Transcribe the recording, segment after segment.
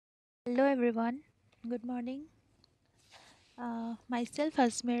Hello everyone, good morning. Myself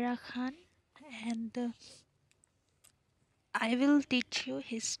Asmira Khan, and I will teach you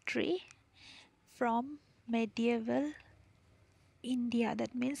history from medieval India.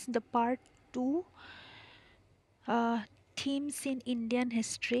 That means the part 2, uh, themes in Indian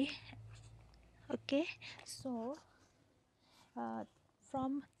history. Okay, so uh,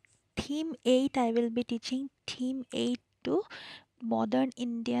 from theme 8, I will be teaching theme 8 to modern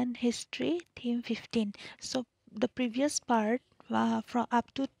Indian history, theme 15. So the previous part from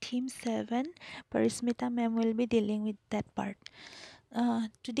up to theme 7, Parismita ma'am will be dealing with that part.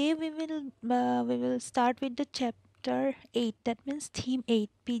 Today we will start with the chapter 8, that means theme 8,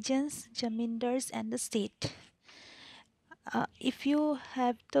 pigeons, jamindars and the state. If you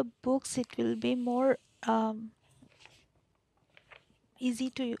have the books, it will be more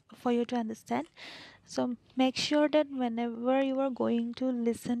easy for you to understand. So make sure that whenever you are going to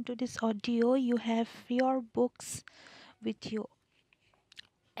listen to this audio, you have your books with you,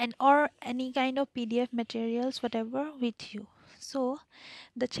 and or any kind of PDF materials, whatever, with you. So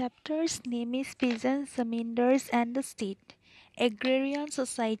the chapter's name is Peasants, Zamindars and the State, Agrarian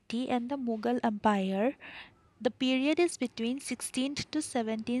Society and the Mughal Empire. The period is between 16th to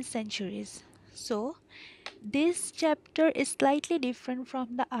 17th centuries. So this chapter is slightly different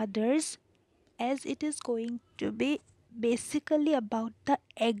from the others, as it is going to be basically about the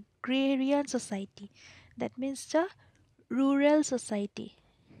agrarian society, that means the rural society,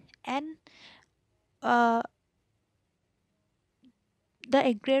 and uh, the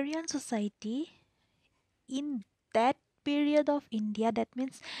agrarian society in that period of India, that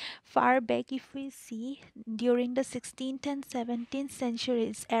means far back, if we see during the 16th and 17th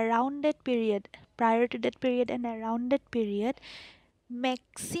centuries, around that period, prior to that period and around that period,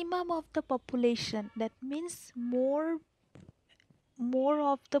 maximum of the population, that means more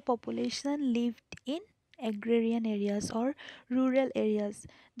of the population lived in agrarian areas or rural areas.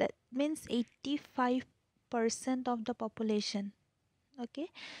 That means 85% of the population. Okay,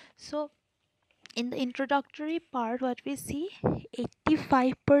 so in the introductory part, what we see,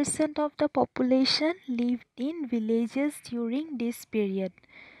 85% of the population lived in villages during this period.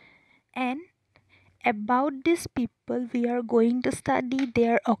 And about these people, we are going to study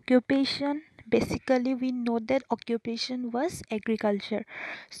their occupation. Basically, we know that occupation was agriculture,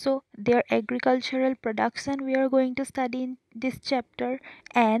 so their agricultural production we are going to study in this chapter,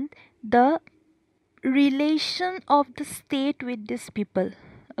 and the relation of the state with these people.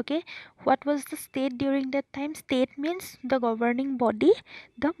 Okay, what was the state during that time? State means the governing body,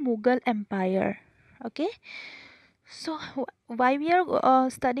 the Mughal Empire. Okay, so why we are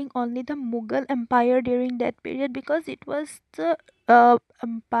studying only the Mughal Empire during that period? Because it was the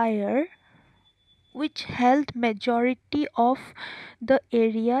empire which held majority of the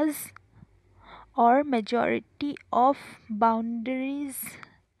areas or majority of boundaries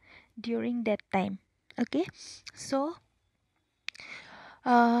during that time. Okay, so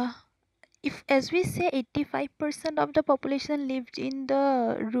uh, if, as we say, 85% of the population lived in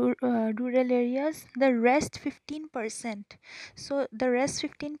the rural areas, the rest 15%, so the rest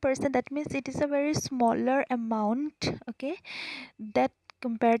 15%, that means it is a very smaller amount. Okay, that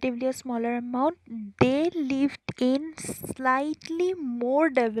comparatively a smaller amount, they lived in slightly more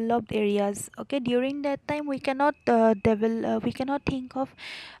developed areas. Okay, during that time we cannot we cannot think of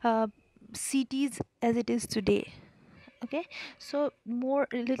uh, cities as it is today. Okay, so more,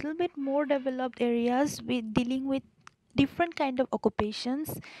 a little bit more developed areas with dealing with different kind of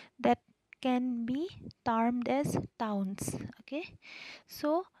occupations that can be termed as towns. Okay,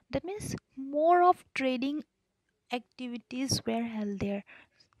 so that means more of trading activities were held there.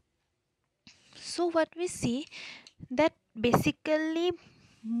 So what we see, that basically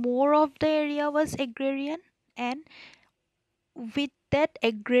more of the area was agrarian, and with that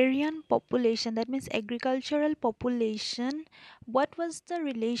agrarian population, that means agricultural population, what was the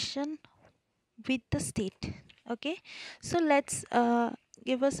relation with the state? Okay, so let's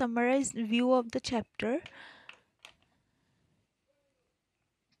give a summarized view of the chapter.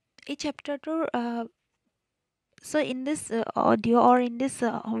 A chapter to so in this audio or in this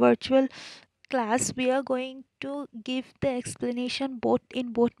virtual class, we are going to give the explanation both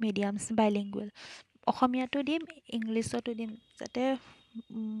in both mediums, bilingual. অসমীয়াটো দিম, ইংলিছতো দিম, যাতে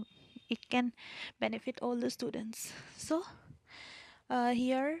it can benefit all the students. So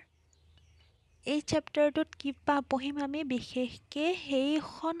here এই চেপ্টাৰটোত কিবা পঢ়িম আমি, বিশেষকৈ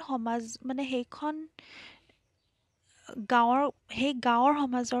সেইখন সমাজ, মানে সেই গাঁৱৰ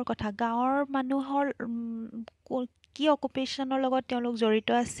সমাজৰ কথা, গাঁৱৰ মানুহৰ কি অকুপেশ্যনৰ লগত তেওঁলোক জড়িত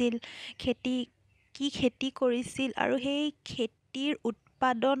আছিল, খেতি কি খেতি কৰিছিল, আৰু সেই খেতিৰ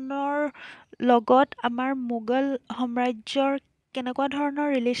উৎপাদনৰ লগত আমাৰ মোগল সাম্ৰাজ্যৰ কেনেকুৱা ধৰণৰ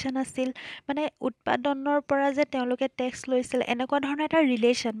ৰিলেশ্যন আছিল, মানে উৎপাদনৰ পৰা যে তেওঁলোকে টেক্স লৈছিল, এনেকুৱা ধৰণৰ এটা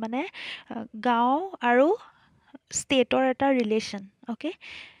ৰিলেশ্যন, মানে গাঁও আৰু ষ্টেটৰ এটা ৰিলেশ্যন। অ'কে,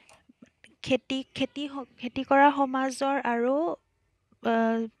 খেতি কৰা সমাজৰ আৰু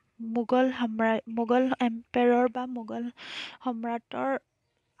মোগল এম্পায়াৰৰ বা মোগল সম্ৰাটৰ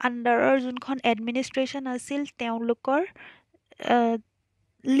আণ্ডাৰৰ যোনখন এডমিনিষ্ট্ৰেশ্যন আছিল, তেওঁলোকৰ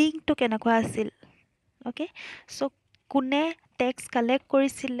লিংকটো কেনেকুৱা আছিল। অ'কে, চ' কোনে টেক্স কালেক্ট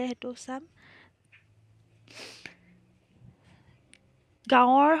কৰিছিলে সেইটো চাম।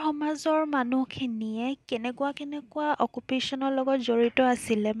 গাঁৱৰ সমাজৰ মানুহখিনিয়ে কেনেকুৱা অকুপেশ্যনৰ লগত জড়িত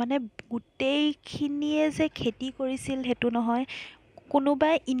আছিলে, মানে গোটেইখিনিয়ে যে খেতি কৰিছিল সেইটো নহয়,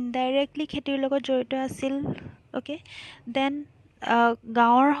 কোনোবাই ইনডাইৰেক্টলি খেতিৰ লগত জড়িত আছিল। অ'কে, দেন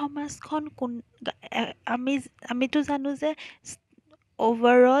গাঁৱৰ সমাজখন আমিতো জানো যে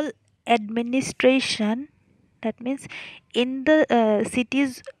overall administration, that means in the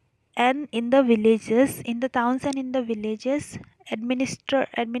cities and in the villages, in the towns and in the villages,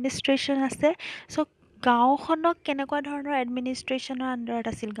 administration আছে। চ' গাঁওখনক কেনেকুৱা ধৰণৰ এডমিনিষ্ট্ৰেশ্যনৰ আণ্ডাৰত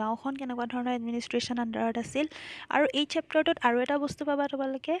আছিল, গাঁওখন কেনেকুৱা ধৰণৰ এডমিনিষ্ট্ৰেশ্যন আণ্ডাৰত আছিল। আৰু এই চেপ্টাৰটোত আৰু এটা বস্তু পাবা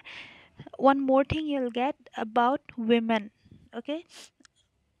তোমালোকে, one more thing you'll get about women. Okay,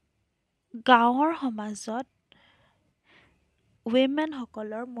 গাঁৱৰ সমাজত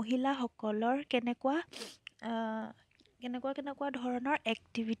মহিলাসকলৰ কেনেকুৱা ধৰণৰ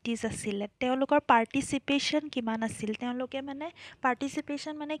এক্টিভিটিজ আছিলে, তেওঁলোকৰ পাৰ্টিচিপেশ্যন কিমান আছিল, তেওঁলোকে মানে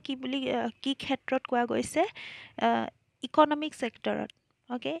পাৰ্টিচিপেশ্যন মানে কি ক্ষেত্ৰত কোৱা গৈছে, ইকনমিক ছেক্টৰত।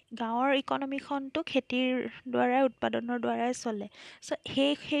 অ'কে, গাঁৱৰ ইকনমিখনটো খেতিৰ দ্বাৰাই, উৎপাদনৰ দ্বাৰাই চলে। চ'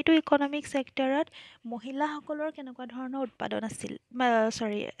 সেইটো ইকনমিক ছেক্টৰত মহিলাসকলৰ কেনেকুৱা ধৰণৰ উৎপাদন আছিল,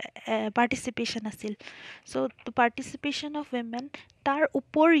 পাৰ্টিচিপেশ্যন আছিল। চ' পাৰ্টিচিপেশ্যন অফ উইমেন। তাৰ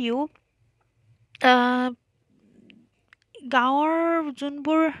উপৰিও গাঁৱৰ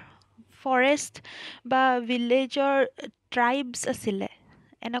যোনবোৰ ফৰেষ্ট বা ভিলেজৰ ট্ৰাইবছ আছিলে,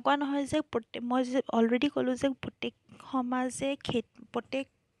 এনেকুৱা নহয় যে মই যে অলৰেডি ক'লোঁ যে প্ৰত্যেক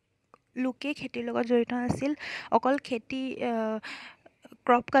লোকেই খেতিৰ লগত জড়িত নাছিল, অকল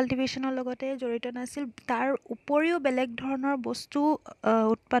ক্ৰপ কাল্টিভেশ্যনৰ লগতে জড়িত নাছিল, তাৰ উপৰিও বেলেগ ধৰণৰ বস্তু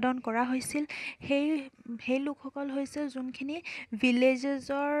উৎপাদন কৰা হৈছিল। সেই লোকসকল হৈছে যোনখিনি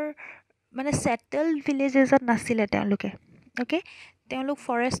ভিলেজেছৰ, মানে ছেটেলড ভিলেজেছত নাছিলে তেওঁলোকে। অ'কে, তেওঁলোক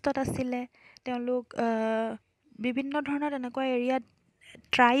ফৰেষ্টত আছিলে, তেওঁলোক বিভিন্ন ধৰণৰ তেনেকুৱা এৰিয়াত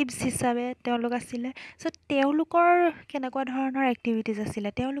ট্ৰাইবছ হিচাপে তেওঁলোক আছিলে। চ' তেওঁলোকৰ কেনেকুৱা ধৰণৰ এক্টিভিটিজ আছিলে,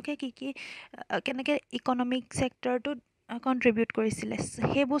 তেওঁলোকে কেনেকৈ ইকনমিক ছেক্টৰটোত কণ্ট্ৰিবিউট কৰিছিলে,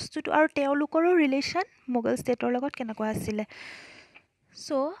 সেই বস্তুটো, আৰু তেওঁলোকৰো ৰিলেশ্যন মোগল ষ্টেটৰ লগত কেনেকুৱা আছিলে।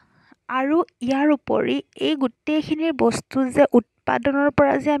 চ' আৰু ইয়াৰ উপৰি এই গোটেইখিনিৰ বস্তু যে উৎপাদনৰ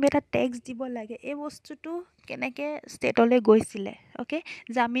পৰা যে আমি এটা টেক্স দিব লাগে, এই বস্তুটো কেনেকৈ ষ্টেটলৈ গৈছিলে। অ'কে,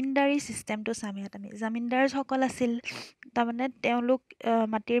 জামিনদাৰী ছিষ্টেমটো চাম ইয়াত আমি। জামিনদাৰসকল আছিল, তাৰমানে তেওঁলোক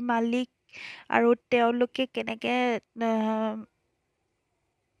মাটিৰ মালিক, আৰু তেওঁলোকে কেনেকৈ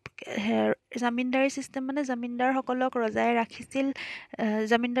জামিনদাৰী ছিষ্টেম মানে জামিনদাৰসকলক ৰজাই ৰাখিছিল,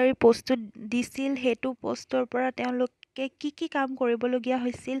 জামিনদাৰী পষ্টটো দিছিল, সেইটো পষ্টৰ পৰা তেওঁলোকে কি কাম কৰিবলগীয়া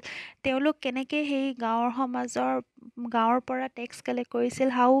হৈছিল, তেওঁলোক কেনেকৈ সেই গাঁৱৰ পৰা টেক্স কালেক্ট কৰিছিল,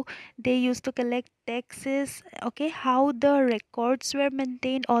 how they use to collect taxes, okay, how the records ৱেৰ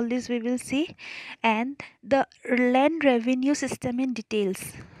maintain, all this we will C, and the land revenue system in details.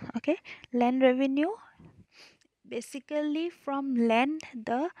 Okay, land revenue basically from land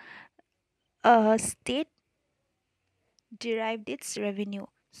the state derived its revenue.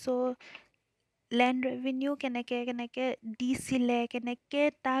 So land revenue কেনেকৈ দিছিলে, কেনেকৈ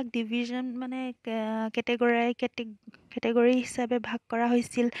তাক division, মানে category হিচাপে ভাগ কৰা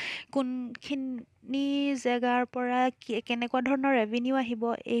হৈছিল, কোনখিনি জেগাৰ পৰা কেনেকুৱা ধৰণৰ ৰেভিনিউ আহিব,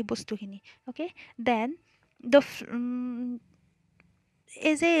 এই বস্তুখিনি। অ'কে, দেন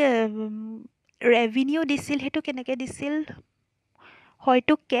এই যে ৰেভিনিউ দিছিল, সেইটো কেনেকৈ দিছিল,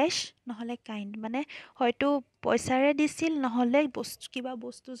 হয়তো কেছ নহ'লে কাইণ্ড, মানে হয়তো পইচাৰে দিছিল, নহ'লে কিবা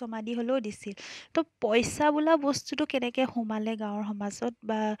বস্তু জমা দি হ'লেও দিছিল। তো পইচা বোলা বস্তুটো কেনেকৈ সোমালে গাঁৱৰ সমাজত,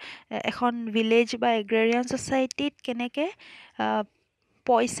 বা এখন ভিলেজ বা এগ্ৰেৰিয়ান ছ'চাইটিত কেনেকৈ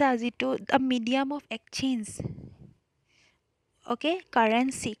পইচা, যিটো মিডিয়াম অফ এক্সচেঞ্জ, অ'কে,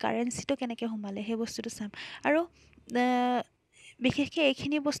 কাৰেঞ্চিটো কেনেকৈ সোমালে, সেই বস্তুটো চাম। আৰু বিশেষকৈ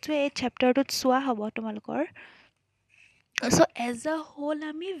এইখিনি বস্তুৱে এই চেপ্টাৰটোত চোৱা হ'ব তোমালোকৰ। চ' এজ আ হোল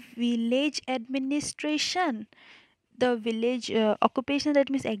আমি village administration, the village occupation, that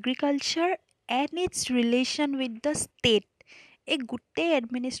means agriculture and it's relation with the state, এই গোটেই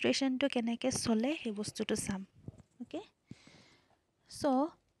এডমিনিষ্ট্ৰেশ্যনটো কেনেকৈ চলে সেই বস্তুটো চাম। Okay, So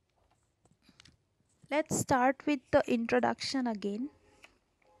let's start with the introduction again.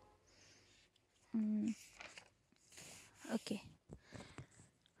 Mm, okay.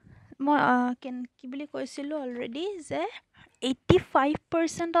 মই কি বুলি কৈছিলোঁ অলৰেডি যে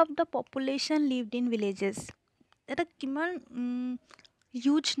 85% of the population lived in villages. এটা কিমান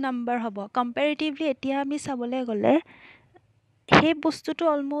হিউজ নাম্বাৰ হ'ব কম্পেৰেটিভলি। এতিয়া আমি চাবলৈ গ'লে সেই বস্তুটো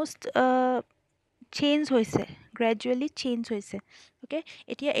অলমষ্ট চেঞ্জ হৈছে, গ্ৰেজুৱেলি চেঞ্জ হৈছে। অ'কে,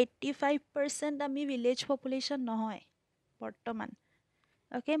 এতিয়া 85% আমি ভিলেজ পপুলেশ্যন নহয় বৰ্তমান।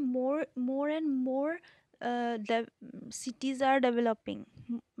 Okay, more and more cities are developing.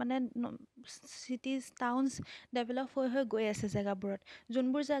 মানে cities towns develop হৈ গৈ আছে জেগাবোৰত।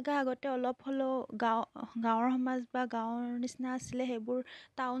 যোনবোৰ জেগা আগতে অলপ হ'লেও গাঁৱৰ সমাজ বা গাঁৱৰ নিচিনা আছিলে সেইবোৰ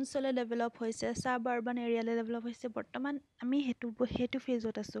টাউনছলৈ ডেভেলপ হৈছে, চাব আৰ্বান এৰিয়ালৈ ডেভেলপ হৈছে। বৰ্তমান আমি সেইটো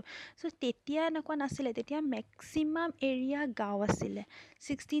ফেজত আছোঁ। চ' তেতিয়া এনেকুৱা নাছিলে, তেতিয়া মেক্সিমাম এৰিয়া গাঁও আছিলে।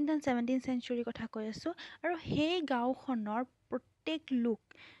 16th and 17th century কথা কৈ আছোঁ। আৰু সেই গাঁওখনৰ প্ৰত্যেক লোক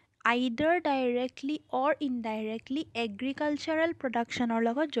আইদাৰ ডাইৰেক্টলি অৰ ইনডাইৰেক্টলি এগ্ৰিকালচাৰেল প্ৰডাকশ্যনৰ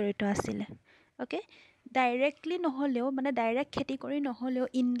লগত জড়িত আছিলে। অ'কে, ডাইৰেক্টলি নহ'লেও মানে ডাইৰেক্ট খেতি কৰি নহ'লেও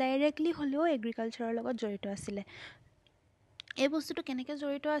ইনডাইৰেক্টলি হ'লেও এগ্ৰিকালচাৰৰ লগত জড়িত আছিলে। এই বস্তুটো কেনেকৈ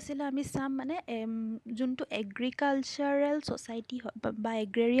জড়িত আছিলে আমি চাম। মানে যোনটো এগ্ৰিকালচাৰেল ছ'চাইটি হয় বা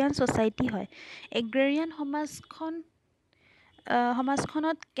এগ্ৰেৰিয়ান ছ'চাইটি হয়, এগ্ৰেৰিয়ান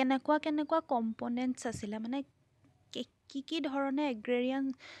সমাজখনত কেনেকুৱা কম্পনেণ্টছ আছিলে, মানে কি ধৰণে এগ্ৰেৰিয়ান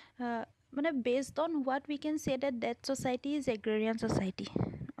মানে based on what we can চে date society is এগ্ৰেৰিয়ান society.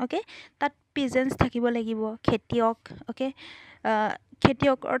 Okay, তাত পিজেণ্টছ থাকিব লাগিব, খেতিয়ক। অ'কে,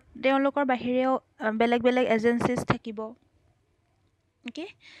 খেতিয়কৰ তেওঁলোকৰ বাহিৰেও বেলেগ বেলেগ এজেঞ্চিজ থাকিব। অ'কে,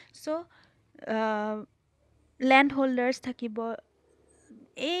 চ' লেণ্ড হোল্ডাৰ্ছ থাকিব।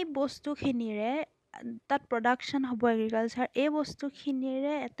 এই বস্তুখিনিৰে তাত প্ৰডাকশ্যন হ'ব এগ্ৰিকালচাৰ। এই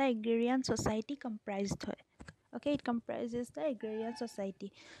বস্তুখিনিৰে এটা এগ্ৰেৰিয়ান ছ'চাইটি কম্প্ৰাইজড হয়। Okay, it comprises the agrarian society.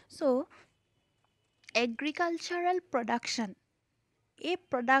 So agricultural production, এই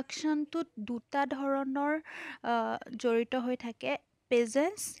প্ৰডাকশ্যনটোত দুটা ধৰণৰ জড়িত হৈ থাকে,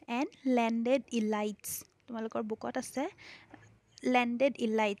 পেজেণ্টছ এণ্ড লেণ্ডেড ইলাইটছ। তোমালোকৰ বুকত আছে লেণ্ডেড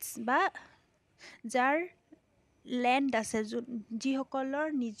ইলাইটছ, বা যাৰ লেণ্ড আছে, যিসকলৰ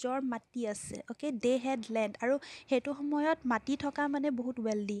নিজৰ মাটি আছে। অ'কে, দে হেড লেণ্ড, আৰু সেইটো সময়ত মাটি থকা মানে বহুত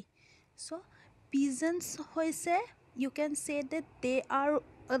ৱেলডি। চ' peasants হৈছে, you can say that they are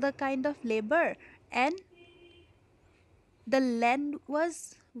the kind of labor and the land was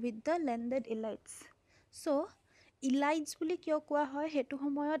with the landed elites. So elites বুলি কিয় কোৱা হয়, সেইটো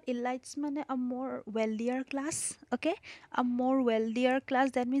সময়ত elites মানে a more wealthier class. Okay, a more wealthier class,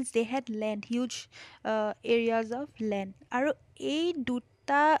 that means they had land, huge areas of land. আৰু এই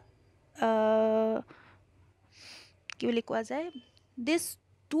দুটা কি বুলি কোৱা যায়, this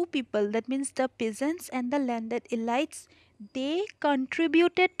two people, that means the peasants and the landed elites, they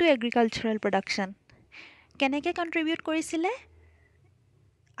contributed to agricultural production. কেনেকৈ contribute কৰিছিলে?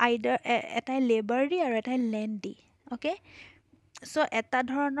 আইদাৰ এটাই লেবাৰ দি আৰু এটাই লেণ্ড দি। অ'কে, চ' এটা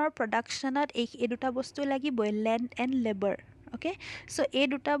ধৰণৰ প্ৰডাকশ্যনত এই দুটা বস্তু লাগিবই, লেণ্ড এণ্ড লেবাৰ। অ'কে, চ'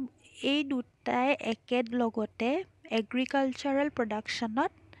 এই দুটাই একেলগতে এগ্ৰিকালচাৰেল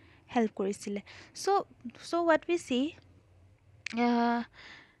প্ৰডাকশ্যনত হেল্প কৰিছিলে। চ' হোৱাট উই চি,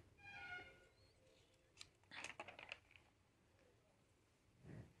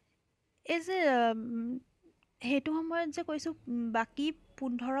 এই যে সেইটো সময়ত যে কৈছোঁ বাকী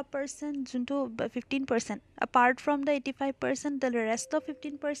 15%, যোনটো 15%, apart from the 85%, the rest of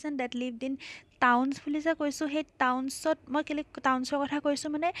 15% date lived in টাউনছ বুলি যে কৈছোঁ, সেই টাউনছত মই কেলৈ টাউনছৰ কথা কৈছোঁ,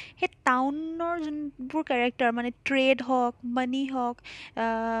 মানে সেই টাউনৰ যোনবোৰ কেৰেক্টাৰ, মানে ট্ৰেড হওক, মানি হওক,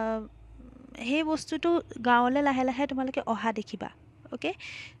 সেই বস্তুটো গাঁৱলৈ লাহে লাহে তোমালোকে অহা দেখিবা। Okay,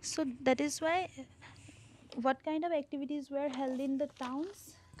 so' that is Y what kind of activities were held in the towns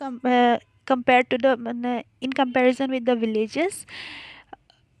compared to the in comparison with the villages?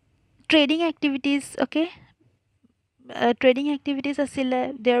 Trading activities. Okay, trading activities asile,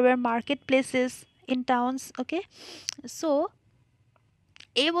 there were marketplaces in towns. Okay, so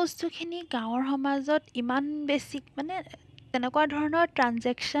এই বস্তুখিনি গাঁৱৰ সমাজত ইমান বেছি মানে তেনেকুৱা ধৰণৰ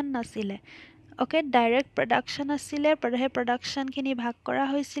transaction নাছিলে। অ'কে, ডাইৰেক্ট প্ৰডাকশ্যন আছিলে, সেই প্ৰডাকশ্যনখিনি ভাগ কৰা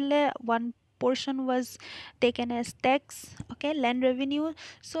হৈছিলে, one portion was taken as tax. Okay, land revenue.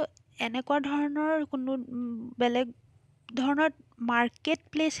 So এনেকুৱা ধৰণৰ কোনো বেলেগ ধৰণৰ মাৰ্কেট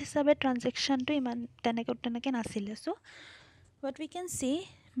প্লেচ হিচাপে ট্ৰানজেকশ্যনটো ইমান তেনেকৈ নাছিলে। চ' what we can see,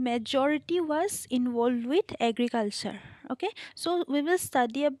 majority was involved with agriculture. Okay, so we will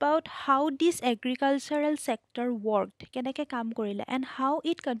study about how this agricultural sector worked, কেনেকৈ কাম কৰিলে, and how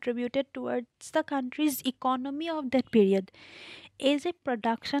it contributed towards the country's economy of that period. এই যে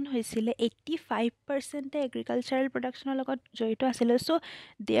production হৈছিলে 85% agricultural প্ৰডাকশ্যনৰ লগত জড়িত আছিলে চ'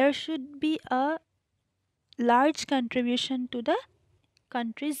 there should be a large contribution to the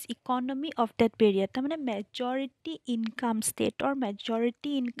countries economy of date period তাৰমানে মেজৰিটি ইনকাম ষ্টেটৰ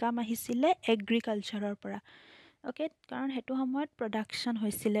মেজৰিটি ইনকাম আহিছিলে এগ্ৰিকালচাৰৰ পৰা অ'কে কাৰণ সেইটো সময়ত প্ৰডাকশ্যন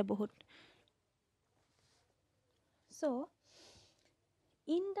হৈছিলে বহুত চ'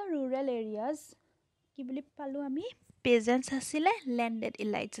 ইন দ্য ৰুৰেল এৰিয়াজ কি বুলি পালোঁ আমি পেজেণ্টছ আছিলে লেণ্ডেড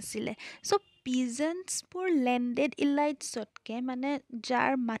ইলাইটছ আছিলে চ' পিজেণ্টছবোৰ লেণ্ডেড ইলাইটছতকৈ মানে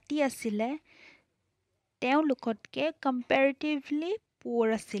যাৰ মাটি আছিলে তেওঁলোকতকৈ কম্পেৰেটিভলি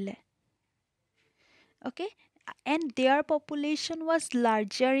পুৱাৰ আছিলে okay and there population was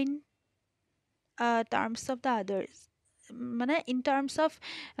larger in terms of the others মানে in terms of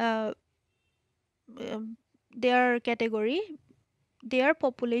there category there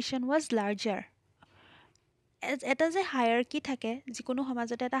population was larger এটা যে হায়াৰ্কি থাকে যিকোনো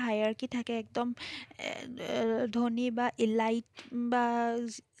সমাজতে এটা হায়াৰ্কি থাকে একদম ধনী বা ইলাইট বা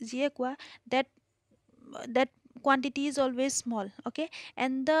যিয়ে কোৱা that that quantity is always small okay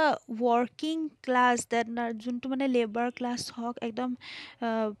and the working class that যোনটো মানে লেবাৰ ক্লাছ হওক একদম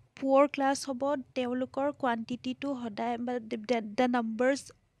পুৱাৰ ক্লাছ হ'ব তেওঁলোকৰ কোৱান্টিটিটো সদায় বা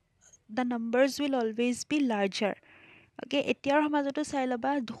the numbers will always be larger okay এতিয়াৰ সমাজতো চাই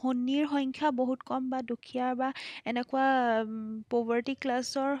ল'বা ধনীৰ সংখ্যা বহুত কম বা দুখীয়া বা এনেকুৱা পভাৰ্টি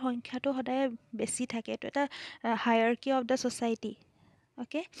ক্লাছৰ সংখ্যাটো সদায় বেছি থাকে এইটো এটা হায়াৰ্কি of the society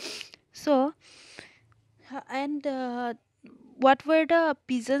okay so' and what were the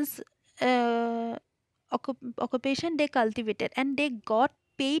peasants occupation they cultivated and they got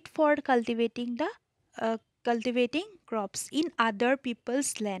paid for cultivating crops in other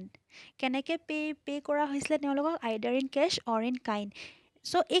people's land কেনেকৈ পে কৰা হৈছিলে তেওঁলোকক আইডাৰ in cash or in kind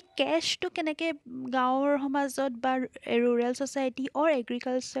চ' এই কেছটো কেনেকৈ গাঁৱৰ সমাজত বা ৰুৰেল ছ'চাইটি অৰ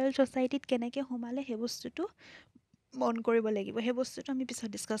এগ্ৰিকালচাৰেল ছ'চাইটিত কেনেকৈ সোমালে সেই বস্তুটো মন কৰিব লাগিব সেই বস্তুটো আমি পিছত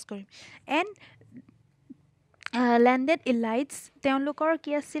ডিছকাছ কৰিম এণ্ড লেণ্ডেড ইলাইটছ তেওঁলোকৰ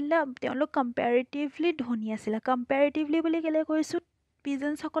কি আছিলে তেওঁলোক কম্পেৰেটিভলি ধনী আছিলে কম্পেৰেটিভলি বুলি কেলৈ কৈছোঁ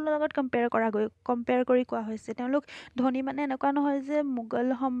পিজেণ্টছসকলৰ লগত কম্পেয়াৰ কৰি কোৱা হৈছে তেওঁলোক ধনী মানে এনেকুৱা নহয় যে মোগল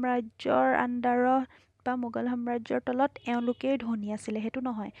সাম্ৰাজ্যৰ আণ্ডাৰত বা মোগল সাম্ৰাজ্যৰ তলত এওঁলোকেই ধনী আছিলে সেইটো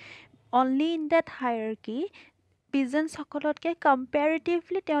নহয় অনলি ইন ডেট হায়াৰ্কি পিজেণ্টছসকলতকৈ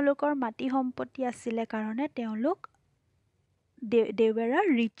কম্পেৰেটিভলি তেওঁলোকৰ মাটি সম্পত্তি আছিলে কাৰণে তেওঁলোক they were a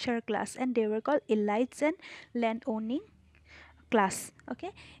richer class and they were called elites and land owning class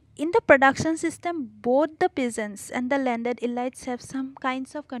okay in the production system both the peasants and the landed elites have some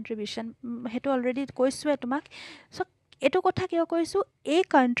kinds of contribution hetu already koisue tumak so etu kotha kiyo koisu ei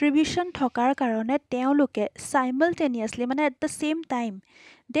contribution thokar karone teoluke simultaneously mane at the same time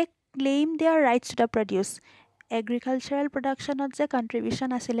they claim their rights to the produce agricultural production of the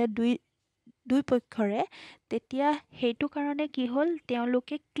contribution asile দুই পক্ষৰে তেতিয়া সেইটো কাৰণে কি হ'ল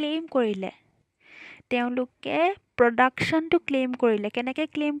তেওঁলোকে claim কৰিলে তেওঁলোকে প্ৰডাকশ্যনটো ক্লেইম কৰিলে কেনেকৈ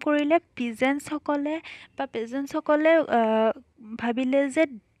ক্লেইম কৰিলে পিজেণ্টছসকলে ভাবিলে যে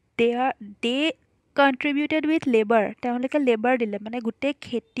দে কণ্ট্ৰিবিউটেড উইথ লেবাৰ তেওঁলোকে লেবাৰ দিলে মানে গোটেই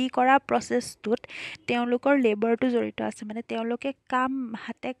খেতি কৰা প্ৰচেছটোত তেওঁলোকৰ লেবাৰটো জড়িত আছে মানে তেওঁলোকে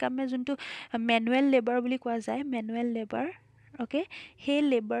হাতে কামে যোনটো মেনুৱেল লেবাৰ বুলি কোৱা যায় মেনুৱেল লেবাৰ অ'কে সেই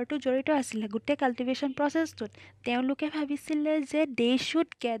লেবাৰটো জড়িত আছিলে গোটেই কাল্টিভেশ্যন প্ৰচেছটোত তেওঁলোকে ভাবিছিলে যে দে should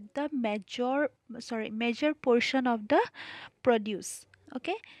get the major পৰ্শ্যন of the produce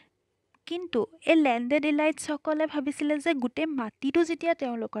okay কিন্তু এই লেণ্ডেড ইলাইটছসকলে ভাবিছিলে যে গোটেই মাটিটো যেতিয়া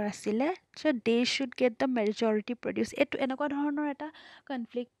তেওঁলোকৰ আছিলে চ' দে should get the majority produce এইটো এনেকুৱা ধৰণৰ এটা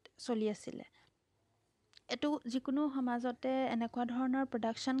কনফ্লিক্ট চলি আছিলে এইটো যিকোনো সমাজতে এনেকুৱা ধৰণৰ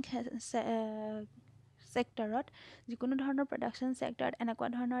প্ৰডাকশ্যন ছেক্টৰত যিকোনো ধৰণৰ প্ৰডাকশ্যন ছেক্টৰত এনেকুৱা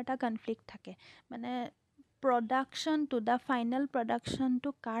ধৰণৰ এটা কনফ্লিক্ট থাকে মানে প্ৰডাকশ্যনটো দ্য ফাইনেল প্ৰডাকশ্যনটো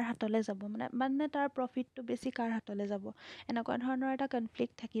কাৰ হাতলৈ যাব মানে তাৰ প্ৰফিটটো বেছি কাৰ হাতলৈ যাব এনেকুৱা ধৰণৰ এটা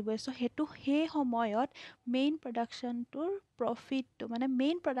কনফ্লিক্ট থাকিবই চ' সেইটো সেই সময়ত মেইন প্ৰডাকশ্যনটোৰ প্ৰফিটটো মানে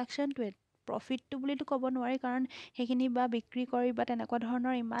মেইন প্ৰডাকশ্যনটোৱে প্ৰফিটটো বুলিতো ক'ব নোৱাৰি কাৰণ সেইখিনি বা বিক্ৰী কৰি বা তেনেকুৱা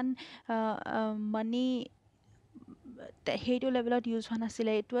ধৰণৰ ইমান মানি সেইটো লেভেলত ইউজ হোৱা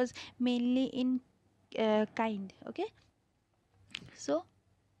নাছিলে it was mainly in kind okay so'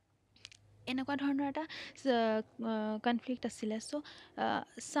 এনেকুৱা ধৰণৰ এটা কনফ্লিক্ট আছিলে চ'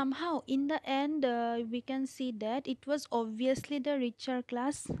 চামহাও in the and we can C that it was obviously the research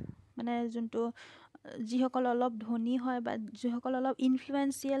class মানে যোনটো যিসকল অলপ ধনী হয় বা যিসকল অলপ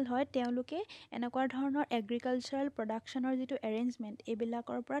ইনফ্লুৱেঞ্চিয়েল হয় তেওঁলোকে এনেকুৱা ধৰণৰ এগ্ৰিকালচাৰেল প্ৰডাকশ্যনৰ যিটো এৰেঞ্জমেণ্ট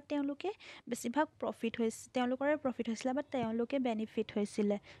এইবিলাকৰ পৰা তেওঁলোকে বেছিভাগ তেওঁলোকৰে প্ৰফিট হৈছিলে বা তেওঁলোকে বেনিফিট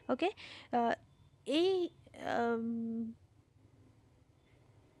হৈছিলে অ'কে এই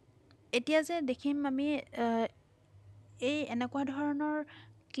এতিয়া যে দেখিম আমি এই এনেকুৱা ধৰণৰ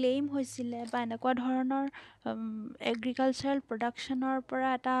ক্লেইম হৈছিলে বা এনেকুৱা ধৰণৰ এগ্ৰিকালচাৰেল প্ৰডাকশ্যনৰ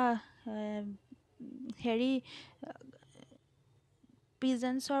পৰা এটা হেৰি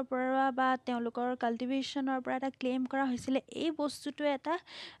পিজেন্সৰ পৰা বা তেওঁলোকৰ কাল্টিভেশ্যনৰ পৰা এটা ক্লেইম কৰা হৈছিলে এই বস্তুটোৱে এটা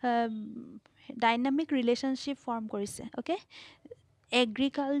ডাইনামিক ৰিলেশ্যনশ্বিপ ফৰ্ম কৰিছে অ'কে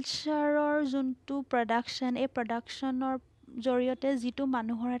এগ্ৰিকালচাৰৰ যোনটো প্ৰডাকশ্যন এই প্ৰডাকশ্যনৰ জৰিয়তে যিটো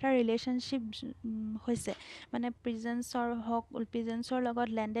মানুহৰ এটা ৰিলেশ্যনশ্বিপ হৈছে মানে পিজেন্সৰ লগত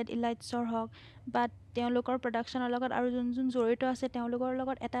লেণ্ডেড ইলাইটছৰ হওক বা তেওঁলোকৰ প্ৰডাকশ্যনৰ লগত আৰু যোন যোন জড়িত আছে তেওঁলোকৰ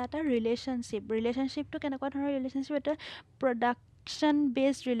লগত এটা ৰিলেশ্যনশ্বিপটো কেনেকুৱা ধৰণৰ ৰিলেশ্যনশ্বিপ এটা production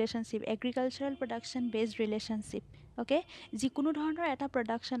based relationship agricultural production based relationship okay যিকোনো ধৰণৰ এটা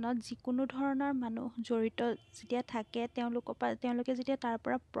প্ৰডাকশ্যনত যিকোনো ধৰণৰ মানুহ জড়িত যেতিয়া থাকে তেওঁলোকে যেতিয়া তাৰ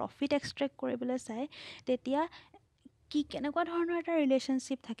পৰা প্ৰফিট এক্সট্ৰেক্ট কৰিবলৈ চায় তেতিয়া কেনেকুৱা ধৰণৰ এটা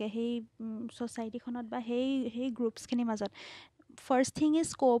ৰিলেশ্যনশ্বিপ থাকে সেই ছ'চাইটিখনত বা সেই গ্ৰুপছখিনিৰ মাজত first thing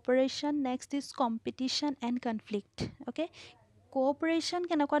is cooperation next is competition and conflict okay cooperation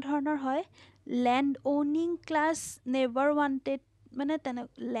কেনেকুৱা ধৰণৰ হয় লেণ্ড অ'নিং ক্লাছ নেভাৰ ৱান্টেড মানে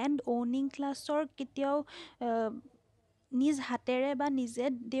লেণ্ড অ'নিং ক্লাছৰ কেতিয়াও নিজ হাতেৰে বা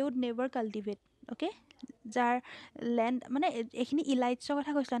নিজে they would never cultivate okay যাৰ লেণ্ড মানে এইখিনি ইলাইটছৰ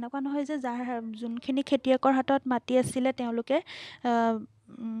কথা কৈছিলোঁ এনেকুৱা নহয় যে যাৰ যোনখিনি খেতিয়কৰ হাতত মাটি আছিলে তেওঁলোকে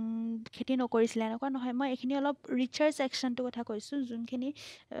খেতি নকৰিছিলে এনেকুৱা নহয় মই এইখিনি অলপ ৰিচাৰ ছেকশ্যনটোৰ কথা কৈছোঁ যোনখিনি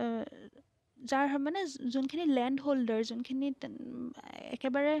যাৰ মানে যোনখিনি লেণ্ড হোল্ডাৰ যোনখিনি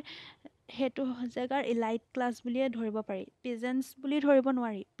একেবাৰে সেইটো জেগাৰ ইলাইট ক্লাছ বুলিয়ে ধৰিব পাৰি পিজেন্স বুলি ধৰিব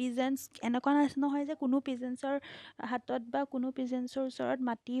নোৱাৰি পিজেন্স এনেকুৱা নহয় যে কোনো পিজেন্সৰ হাতত বা কোনো পিজেন্সৰ ওচৰত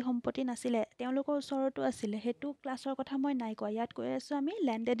মাটি সম্পত্তি নাছিলে তেওঁলোকৰ ওচৰতো আছিলে সেইটো ক্লাছৰ কথা মই নাই কোৱা ইয়াত কৈ আছোঁ আমি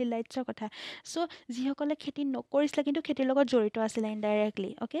লেণ্ডেড ইলাইটছৰ কথা চ' যিসকলে খেতি নকৰিছিলে কিন্তু খেতিৰ লগত জড়িত আছিলে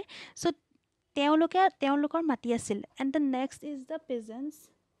ইনডাইৰেক্টলি অ'কে চ' তেওঁলোকৰ মাটি আছিল and the next is the pigeons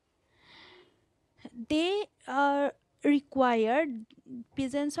De required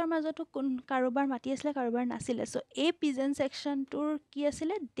পিজেন্সৰ মাজতো কাৰোবাৰ মাটি আছিলে কাৰোবাৰ নাছিলে চ' এই পিজেন্স ছেকশ্যনটোৰ কি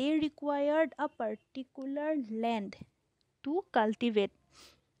আছিলে দে ৰিকুৱায়াৰ্ড আ particular land two cultivate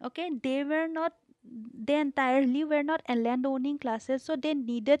okay they entirely were not a land owning classes so they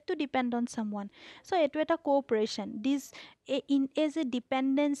needed to depend on someone so etu eta cooperation this in as a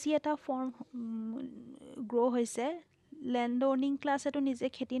dependency eta form grow hoise land owning class etu nije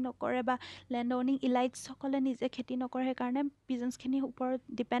kheti nokore ba land owning elites সকলে নিজে খেতি নকৰে সেইকাৰণে pigeons খিনি ওপৰত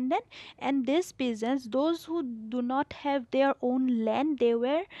dependent and these peasants those who do not have their own land they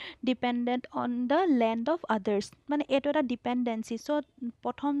were dependent on the land of others মানে এইটো এটা ডিপেণ্ডেঞ্চি চ'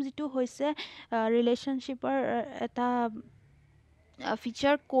 প্ৰথম যিটো হৈছে ৰিলেশ্যনশ্বিপৰ এটা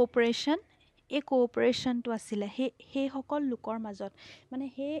ফিচাৰ কোঅপাৰেশ্যন এই কোঅপাৰেশ্যনটো আছিলে সেইসকল লোকৰ মাজত মানে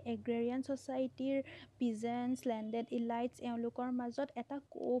সেই এগ্ৰেৰিয়ান ছ'চাইটিৰ পিজেন্স লেণ্ডেড ইলাইটছ এওঁলোকৰ মাজত এটা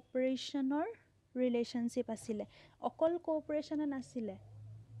কোঅপাৰেশ্যনৰ ৰিলেশ্যনশ্বিপ আছিলে অকল কোঅপাৰেশ্যনে নাছিলে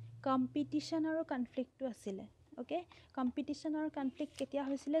কম্পিটিশ্যন আৰু কনফ্লিক্টটো আছিলে অ'কে কম্পিটিশ্যন আৰু কনফ্লিক্ট কেতিয়া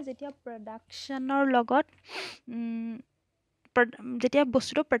হৈছিলে যেতিয়া প্ৰডাকশ্যনৰ লগত যেতিয়া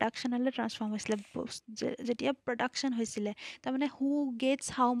বস্তুটো প্ৰডাকশ্যনলৈ ট্ৰান্সফৰ্ম হৈছিলে যেতিয়া প্ৰডাকশ্যন হৈছিলে তাৰমানে হু gets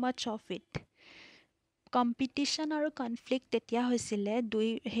how much of it competition আৰু কনফ্লিক্ট তেতিয়া হৈছিলে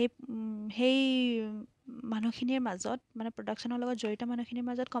সেই মানুহখিনিৰ মাজত মানে প্ৰডাকশ্যনৰ লগত জড়িত মানুহখিনিৰ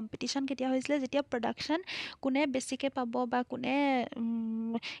মাজত কম্পিটিশ্যন কেতিয়া হৈছিলে যেতিয়া প্ৰডাকশ্যন কোনে বেছিকৈ পাব বা কোনে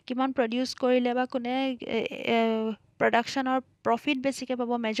কিমান প্ৰডিউচ কৰিলে বা কোনে প্ৰডাকশ্যনৰ প্ৰফিট বেছিকৈ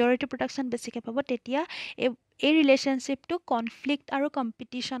পাব মেজৰিটি প্ৰডাকশ্যন বেছিকৈ পাব তেতিয়া এই ৰিলেশ্যনশ্বিপটো কনফ্লিক্ট আৰু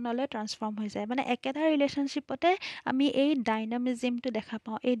কম্পিটিশ্যনলৈ ট্ৰান্সফৰ্ম হৈ যায় মানে একেটা ৰিলেশ্যনশ্বিপতে আমি এই ডাইনামিজিমটো দেখা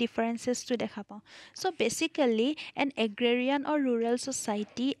পাওঁ এই ডিফাৰেঞ্চেছটো দেখা পাওঁ চ' basically N এগ্ৰেৰিয়ান or rural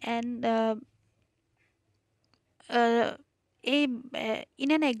society and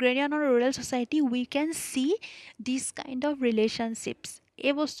in an agrarian or rural society we can see these kind of relationships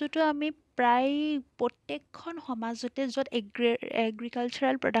এই বস্তুটো আমি প্ৰায় প্ৰত্যেকখন সমাজতে য'ত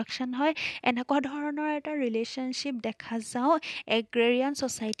এগ্ৰিকালচাৰেল প্ৰডাকশ্যন হয় এনেকুৱা ধৰণৰ এটা ৰিলেশ্যনশ্বিপ দেখা যাওঁ এগ্ৰেৰিয়ান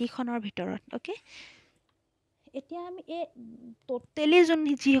ছ'চাইটিখনৰ ভিতৰত অ'কে এতিয়া আমি এই টোটেলি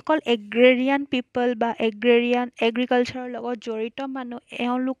যিসকল এগ্ৰেৰিয়ান পিপল বা এগ্ৰিকালচাৰৰ লগত জড়িত মানুহ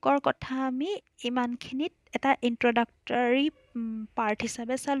এওঁলোকৰ কথা আমি ইমানখিনিত এটা ইণ্ট্ৰডাক্টৰী পাৰ্ট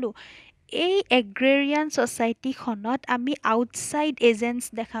হিচাপে চালোঁ এই এগ্ৰেৰিয়ান ছ'চাইটিখনত আমি আউটছাইড এজেঞ্চ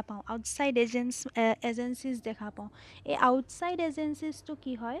দেখা পাওঁ আউটছাইড এজেঞ্চিজ দেখা পাওঁ এই আউটছাইড এজেঞ্চিজটো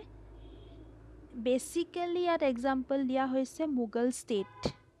কি হয় বেচিকেলি ইয়াত এক্সাম্পল দিয়া হৈছে Mughal state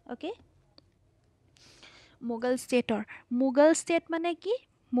okay Mughal state মানে কি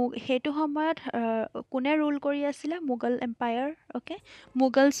সেইটো সময়ত কোনে ৰুল কৰি আছিলে? Mughal empire. Okay,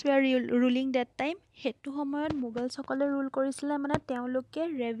 Mughals ৱেৰ ruling date time. সেইটো সময়ত মোগলছসকলে ৰুল কৰিছিলে, মানে তেওঁলোকে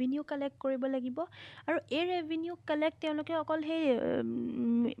ৰেভিনিউ কালেক্ট কৰিব লাগিব। আৰু এই ৰেভিনিউ কালেক্ট তেওঁলোকে অকল সেই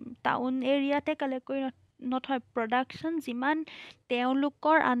টাউন এৰিয়াতে কালেক্ট কৰি নথয়, প্ৰডাকশ্যন যিমান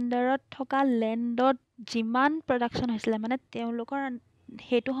তেওঁলোকৰ আণ্ডাৰত থকা লেণ্ডত যিমান প্ৰডাকশ্যন হৈছিলে, মানে তেওঁলোকৰ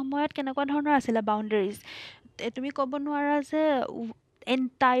সেইটো সময়ত কেনেকুৱা ধৰণৰ আছিলে বাউণ্ডেৰীজ, তুমি ক'ব নোৱাৰা যে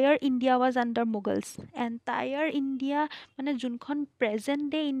entire India was under Mughals. Entire India মানে যোনখন প্ৰেজেণ্ট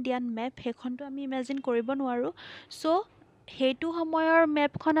ডে ইণ্ডিয়ান মেপ, সেইখনটো আমি ইমেজিন কৰিব নোৱাৰোঁ। ছ' সেইটো সময়ৰ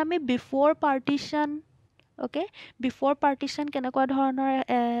মেপখন আমি before partition, okay, before partition কেনেকুৱা ধৰণৰ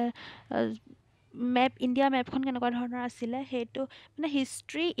মেপ, ইণ্ডিয়া মেপখন কেনেকুৱা ধৰণৰ আছিলে, সেইটো মানে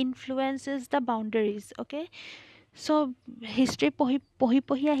history ইনফ্লুৱেঞ্চেছ the boundaries. Okay, so' history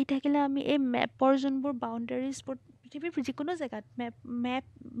পঢ়ি আহি থাকিলে আমি এই মেপৰ যোনবোৰ বাউণ্ডেৰীজবোৰ, পৃথিৱীৰ যিকোনো জেগাত মেপ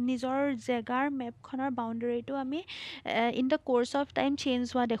নিজৰ জেগাৰ মেপখনৰ বাউণ্ডেৰীটো আমি in the course of time change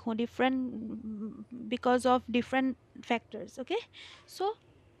হোৱা দেখোঁ, because of different factors. Okay, ছ'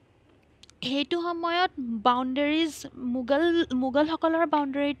 সেইটো সময়ত বাউণ্ডেৰীজ মোগলসকলৰ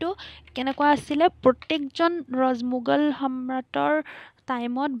বাউণ্ডেৰীটো কেনেকুৱা আছিলে? প্ৰত্যেকজন মোগল সম্ৰাটৰ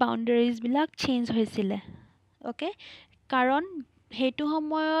টাইমত বাউণ্ডেৰীজবিলাক চেঞ্জ হৈছিলে। অ'কে, কাৰণ সেইটো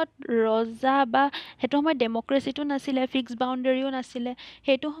সময়ত ৰজা বা সেইটো সময়ত ডেম'ক্ৰেচিটো নাছিলে, ফিক্স বাউণ্ডেৰীও নাছিলে।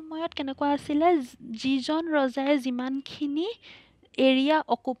 সেইটো সময়ত কেনেকুৱা আছিলে, যিজন ৰজাই যিমানখিনি এৰিয়া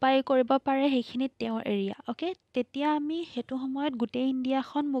অকুপাই কৰিব পাৰে সেইখিনি তেওঁৰ এৰিয়া। অ'কে, তেতিয়া আমি সেইটো সময়ত গোটেই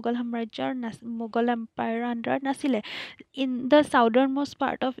ইণ্ডিয়াখন মোগল সাম্ৰাজ্যৰ মোগল এম্পায়াৰৰ আণ্ডাৰত নাছিলে। In the southern most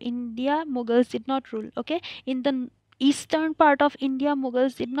part of India Mughals did not rule. Okay, in the eastern part of India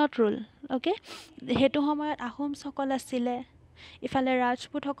Mughals did not rule. Okay, সেইটো সময়ত আহোমসকল আছিলে, ইফালে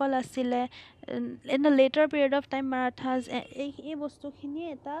ৰাজপুতসকল আছিলে, in the letter period of time মাৰাঠাজ, এই বস্তুখিনি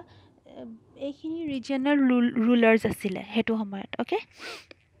এইখিনি ৰিজিয়নেল ৰুলাৰ্ছ আছিলে সেইটো সময়ত। অ'কে,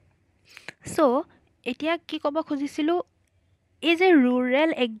 ছ' এতিয়া কি ক'ব খুজিছিলোঁ, এই যে ৰুৰেল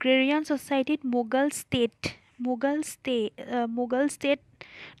এগ্ৰেৰিয়ান ছ'চাইটিত মোগল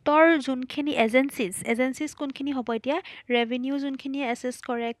ষ্টেটৰ যোনখিনি এজেঞ্চিজ কোনখিনি হ'ব? এতিয়া ৰেভিনিউ যোনখিনি এছেছ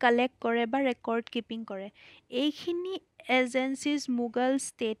কৰে, কালেক্ট কৰে বা ৰেকৰ্ড কিপিং কৰে, এইখিনি এজেঞ্চিজ মোগল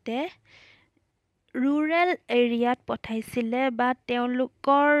ষ্টেটে ৰুৰেল এৰিয়াত পঠাইছিলে, বা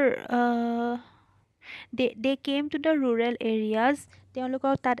তেওঁলোকৰ দে came to the rural areas,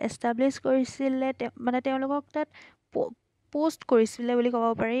 তেওঁলোকক তাত এষ্টাব্লিছ কৰিছিলে, মানে তেওঁলোকক তাত প'ষ্ট কৰিছিলে বুলি ক'ব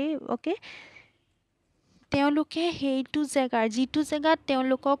পাৰি। অ'কে, তেওঁলোকে সেইটো যিটো জেগাত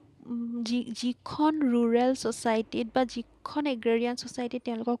তেওঁলোকক যিখন ৰুৰেল ছ'চাইটিত বা যিখন এগ্ৰেৰিয়ান ছ'চাইটিত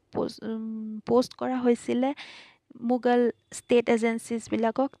তেওঁলোকক প'ষ্ট কৰা হৈছিলে মোগল ষ্টেট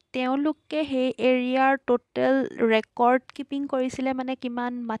এজেঞ্চিজবিলাকক, তেওঁলোকে সেই এৰিয়াৰ টোটেল ৰেকৰ্ড কিপিং কৰিছিলে, মানে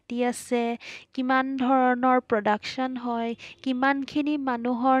কিমান মাটি আছে, কিমান ধৰণৰ প্ৰডাকশ্যন হয়, কিমানখিনি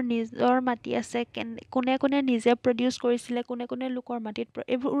মানুহৰ নিজৰ মাটি আছে, কোনে কোনে নিজে প্ৰডিউচ কৰিছিলে, কোনে লোকৰ মাটিত,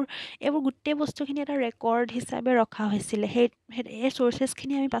 এইবোৰ গোটেই বস্তুখিনি এটা ৰেকৰ্ড হিচাপে ৰখা হৈছিলে। এই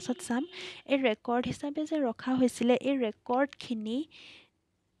চ'ৰ্চেছখিনি আমি পাছত চাম। এই ৰেকৰ্ড হিচাপে যে ৰখা হৈছিলে, এই ৰেকৰ্ডখিনি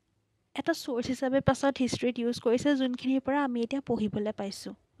এটা চ'ৰ্চ হিচাপে পাছত হিষ্ট্ৰীত ইউজ কৰিছে, যোনখিনিৰ পৰা আমি এতিয়া পঢ়িবলৈ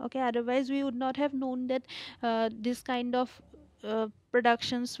পাইছোঁ। Okay, otherwise we would not have known date this kind of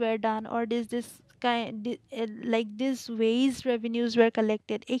productions were done, or this ways revenues were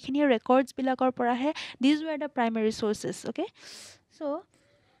collected. এইখিনি ৰেকৰ্ডছবিলাকৰ পৰাহে, these were the primary sources. Okay, so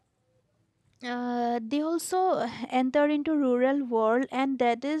they also enter into rural world, and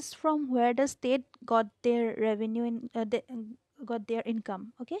that is from where the state got their revenue got their income.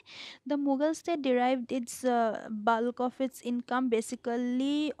 Okay, the Mughal state derived its bulk of its income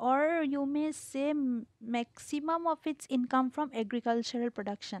basically, or you may say maximum of its income from agricultural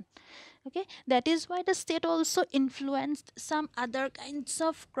production. Okay, that is why the state also influenced some other kinds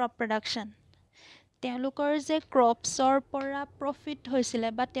of crop production. তেওঁলোকৰ যে ক্ৰপছৰ পৰা profit হৈছিলে,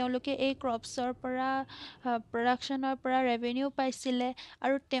 বা তেওঁলোকে এই ক্ৰপছৰ পৰা প্ৰডাকশ্যনৰ পৰা revenue পাইছিলে,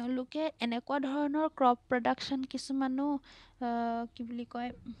 আৰু তেওঁলোকে এনেকুৱা ধৰণৰ ক্ৰপ প্ৰডাকশ্যন কিছুমানো কি বুলি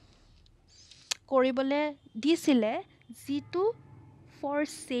কয় কৰিবলৈ দিছিলে, যিটো ফৰ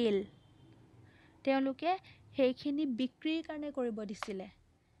চেল, তেওঁলোকে সেইখিনি বিক্ৰীৰ কাৰণে কৰিব দিছিলে।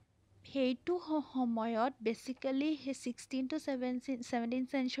 সেইটো সময়ত বেচিকেলি সেই 16 to 17th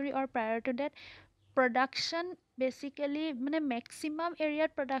century or prior to that, production basically মানে মেক্সিমাম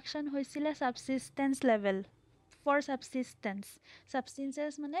এৰিয়াত প্ৰডাকশ্যন হৈছিলে ছাবচিষ্টেঞ্চ লেভেল, ফৰ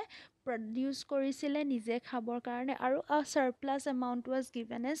ছাবচিষ্টেঞ্চ মানে প্ৰডিউচ কৰিছিলে নিজে খাবৰ কাৰণে, আৰু surplus amount was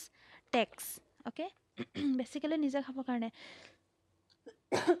given as tax. Okay, basically নিজে খাবৰ কাৰণে।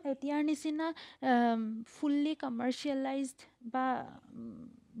 এতিয়াৰ নিচিনা ফুল্লি কমাৰ্চিয়েলাইজড বা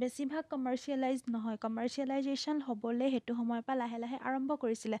বেছিভাগ কমাৰ্চিয়েলাইজ নহয়, কমাৰ্চিয়েলাইজেশ্যন হ'বলৈ সেইটো সময়ৰ পৰা লাহে লাহে আৰম্ভ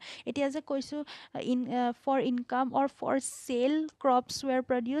কৰিছিলে। এতিয়া যে কৈছোঁ for income or for cell crops ৱেৰ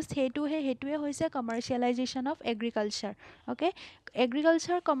produce, সেইটোৱে হৈছে কমাৰ্চিয়েলাইজেশ্যন of agriculture. Okay,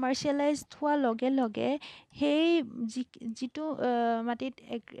 agriculture commercialise হোৱাৰ লগে লগে সেই যিটো মাটিত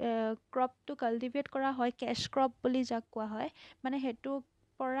ক্ৰপটো কাল্টিভেট কৰা হয়, কেছ ক্ৰপ বুলি যাক কোৱা হয়, মানে সেইটোৰ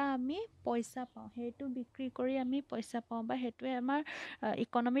পৰা আমি পইচা পাওঁ, সেইটো বিক্ৰী কৰি আমি পইচা পাওঁ, বা সেইটোৱে আমাৰ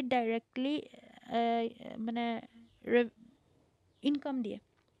ইকনমিত ডাইৰেক্টলি মানে ইনকাম দিয়ে।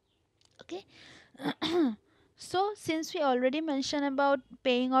 Okay. So since we already mentioned about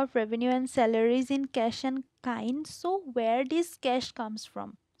paying of revenue and salaries in cash and kind, so where this cash comes from?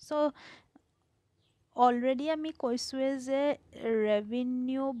 So already আমি কৈছোৱে যে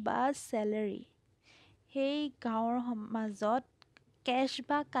revenue বা salary সেই গাঁৱৰ মাজত কেছ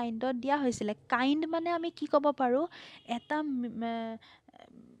বা কাইণ্ডত দিয়া হৈছিলে। কাইণ্ড মানে আমি কি ক'ব পাৰোঁ, এটা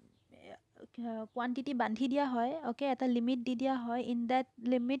কোৱান্টিটি বান্ধি দিয়া হয়, অ'কে, এটা লিমিট দি দিয়া হয়, in that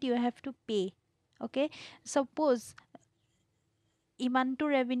limit U have to pay'. Okay, suppose ইমানটো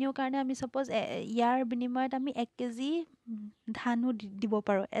ৰেভিনিউৰ কাৰণে আমি ছাপ'জ ইয়াৰ বিনিময়ত আমি 1 কেজি ধানো দিব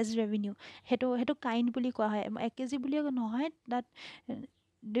পাৰোঁ এজ ৰেভিনিউ, সেইটো কাইণ্ড বুলি কোৱা হয়। 1 কেজি বুলিয়ে নহয়, তাত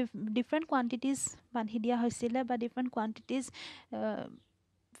ডিফাৰেণ্ট কোৱান্টিটিজ বান্ধি দিয়া হৈছিলে বা ডিফাৰেণ্ট কোৱান্টিটিজ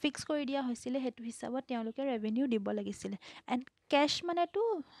ফিক্স কৰি দিয়া হৈছিলে, সেইটো হিচাপত তেওঁলোকে ৰেভিনিউ দিব লাগিছিলে। এণ্ড কেছ মানেতো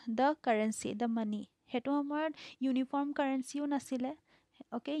দ্য কাৰেঞ্চি, দ্য মানি। সেইটো সময়ত ইউনিফৰ্ম কাৰেঞ্চিও নাছিলে।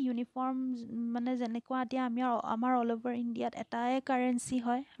 অ'কে, ইউনিফৰ্ম মানে যেনেকুৱা এতিয়া আমাৰ অল অভাৰ ইণ্ডিয়াত এটাই কাৰেঞ্চি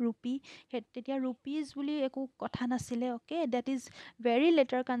হয়, ৰুপি। তেতিয়া ৰুপিজ বুলি একো কথা নাছিলে। Okay, that is very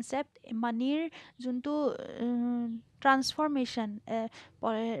letter concept. মানিৰ যোনটো ট্ৰান্সফৰ্মেশ্যন,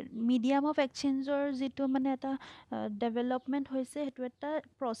 মিডিয়াম অফ এক্সচেঞ্জৰ যিটো মানে এটা ডেভেলপমেণ্ট হৈছে, সেইটো এটা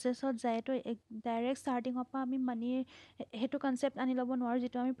প্ৰচেছত যায়। এইটো ডাইৰেক্ট ষ্টাৰ্টিঙৰ পৰা আমি মানিৰ সেইটো কনচেপ্ট আনি ল'ব নোৱাৰোঁ,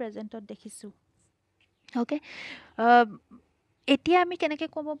 যিটো আমি প্ৰেজেণ্টত দেখিছোঁ। অ'কে, এতিয়া আমি কেনেকৈ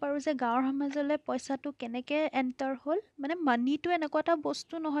ক'ব পাৰোঁ যে গাঁৱৰ সমাজলৈ পইচাটো কেনেকৈ এণ্টাৰ হ'ল? মানে মানিটো এনেকুৱা এটা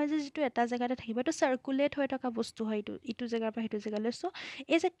বস্তু নহয় যে যিটো এটা জেগাতে থাকিব, এইটো চাৰ্কুলেট হৈ থকা বস্তু হয়, ইটো জেগাৰ পৰা সেইটো জেগালৈ। চ'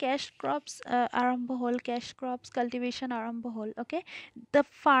 এই যে কেছ ক্ৰপছ আৰম্ভ হ'ল, কেছ ক্ৰপছ কাল্টিভেশ্যন আৰম্ভ হ'ল, okay, the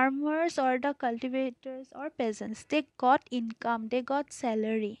farmers or the কাল্টিভেটাৰ্ছ or পেজেণ্টছ, De gut income, De gut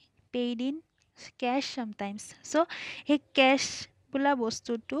salary paid in cash চামটাইমছ। চ' সেই কেছ বোলা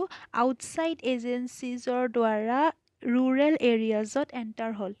বস্তুটো আউটছাইড এজেঞ্চিজৰ দ্বাৰা rural areasত enter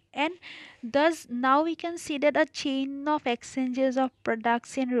হ'ল, and thus now we can see that a chain of exchanges of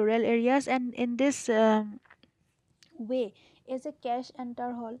products in rural areas, and in this way is a cash enter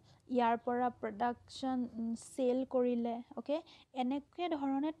হ'ল, ইয়াৰ পৰা production cell কৰিলে। Okay, এনেকৈ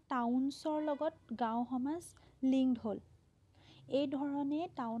ধৰণে টাউনছৰ লগত গাঁও সমাজ লিংকড হ'ল। এই ধৰণে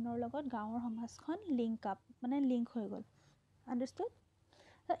টাউনৰ লগত গাঁৱৰ সমাজখন লিংক হৈ গ'ল। আণ্ডাৰষ্টুড?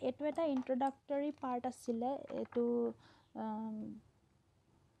 এইটো এটা ইণ্ট্ৰডাক্টৰী পাৰ্ট আছিলে এইটো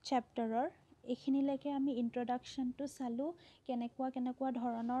চেপ্টাৰৰ। এইখিনিলৈকে আমি ইণ্ট্ৰডাকশ্যনটো চালোঁ, কেনেকুৱা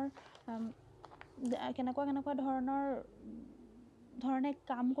ধৰণে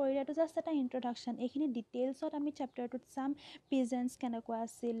কাম কৰিলে। এইটো জাষ্ট এটা ইণ্ট্ৰডাকশ্যন। এইখিনি ডিটেইলছত আমি চেপ্টাৰটোত চাম। পেজেণ্টছ কেনেকুৱা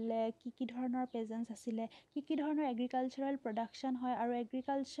আছিলে, কি ধৰণৰ পেজেণ্টছ আছিলে, কি ধৰণৰ এগ্ৰিকালচাৰেল প্ৰডাকশ্যন হয়, আৰু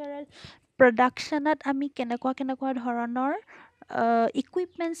এগ্ৰিকালচাৰেল প্ৰডাকশ্যনত আমি কেনেকুৱা ধৰণৰ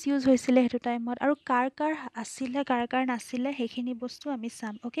ইকুইপমেণ্টছ ইউজ হৈছিলে সেইটো টাইমত, আৰু কাৰ আছিলে কাৰ নাছিলে, সেইখিনি বস্তু আমি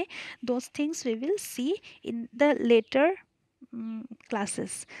চাম। Okay, those things we will C in the letter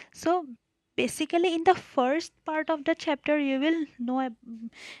classes. So basically in the first part of the chapter you will know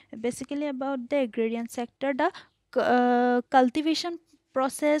basically about the agrarian sector, the cultivation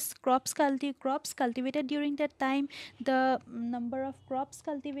process, crops cultivated during that time, the number of crops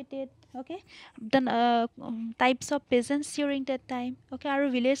cultivated, okay, the types of peasants during that time, okay, আৰু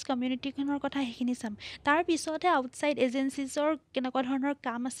village কমিউনিটিখনৰ কথা সেইখিনি চাম। তাৰ পিছতে outside এজেঞ্চিজৰ কেনেকুৱা ধৰণৰ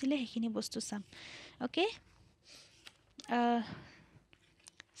কাম আছিলে সেইখিনি বস্তু চাম। Okay,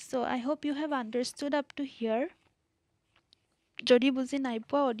 so I hope you have understood up to here. যদি বুজি নাই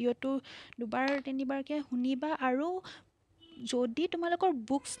পোৱা, অডিঅ'টো 2-3বাৰকৈ শুনিবা, আৰু যদি তোমালোকৰ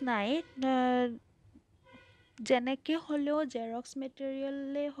বুকছ নাই, যেনেকৈ হ'লেও জেৰক্স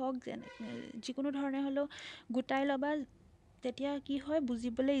মেটেৰিয়েলেই হওক, যিকোনো ধৰণে হ'লেও গোটাই ল'বা। তেতিয়া কি হয়,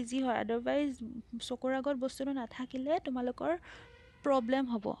 বুজিবলৈ ইজি হয়। আদাৰৱাইজ চকুৰ আগত বস্তুটো নাথাকিলে তোমালোকৰ প্ৰব্লেম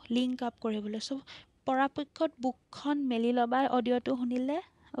হ'ব লিংক আপ কৰিবলৈ। চ' পৰাপক্ষত বুকখন মেলি ল'বা অডিঅ'টো শুনিলে।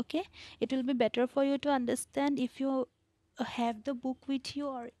 Okay, it will be better for U to understand if U have the book with you,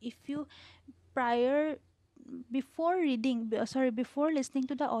 or if you before listening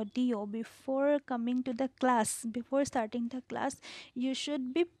to the audio, before coming to the class, before starting the class, you should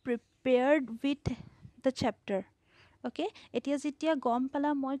be prepared with the chapter. Okay, এতিয়া যেতিয়া গম পালা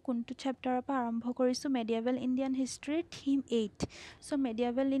মই কোনটো চেপ্টাৰৰ পৰা আৰম্ভ কৰিছোঁ, medieval Indian হিষ্ট্ৰীৰ theme 8। চ'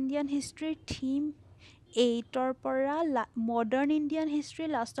 medieval Indian হিষ্ট্ৰীৰ theme 8ৰ পৰা মডাৰ্ণ ইণ্ডিয়ান হিষ্ট্ৰী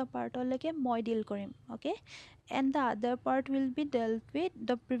লাষ্টৰ পাৰ্টলৈকে মই ডিল কৰিম। অ'কে, এণ্ড দ্য আদাৰ part will be ডেল্ট with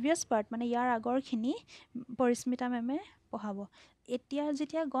the previous part, মানে ইয়াৰ আগৰখিনি পৰিস্মিতা মেমে পঢ়াব। এতিয়া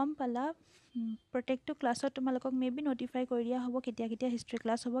যেতিয়া গম পালা, প্ৰত্যেকটো ক্লাছত তোমালোকক মে বি ন'টিফাই কৰি দিয়া হ'ব কেতিয়া কেতিয়া হিষ্ট্ৰী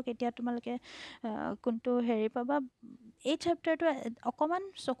ক্লাছ হ'ব, কেতিয়া তোমালোকে কোনটো হেৰি পাবা। এই চেপ্টাৰটো অকণমান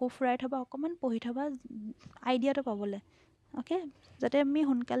চকু ফুৰাই থ'বা, অকণমান পঢ়ি থ'বা আইডিয়াটো পাবলৈ। অ'কে, যাতে আমি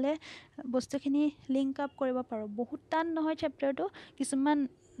সোনকালে বস্তুখিনি লিংক আপ কৰিব পাৰোঁ। বহুত টান নহয় চেপ্টাৰটো, কিছুমান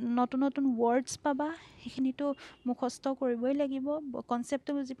নতুন নতুন ৱৰ্ডছ পাবা, সেইখিনিতো মুখস্থ কৰিবই লাগিব।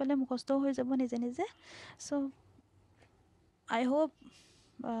 কনচেপ্টটো বুজি পালে মুখস্থও হৈ যাব নিজে নিজে। চ' I hope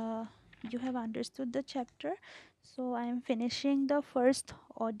you have understood the chapter. So I am finishing the first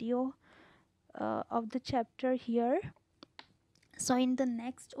audio of the chapter here. So in the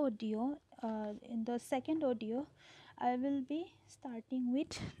next audio, in the second audio, I will be starting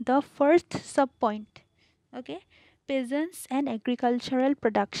with the first sub point. Okay, peasants and agricultural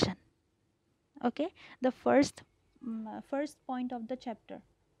production. Okay, the first point of the chapter,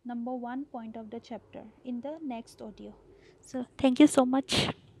 number 1 point of the chapter in the next audio. So thank you so much.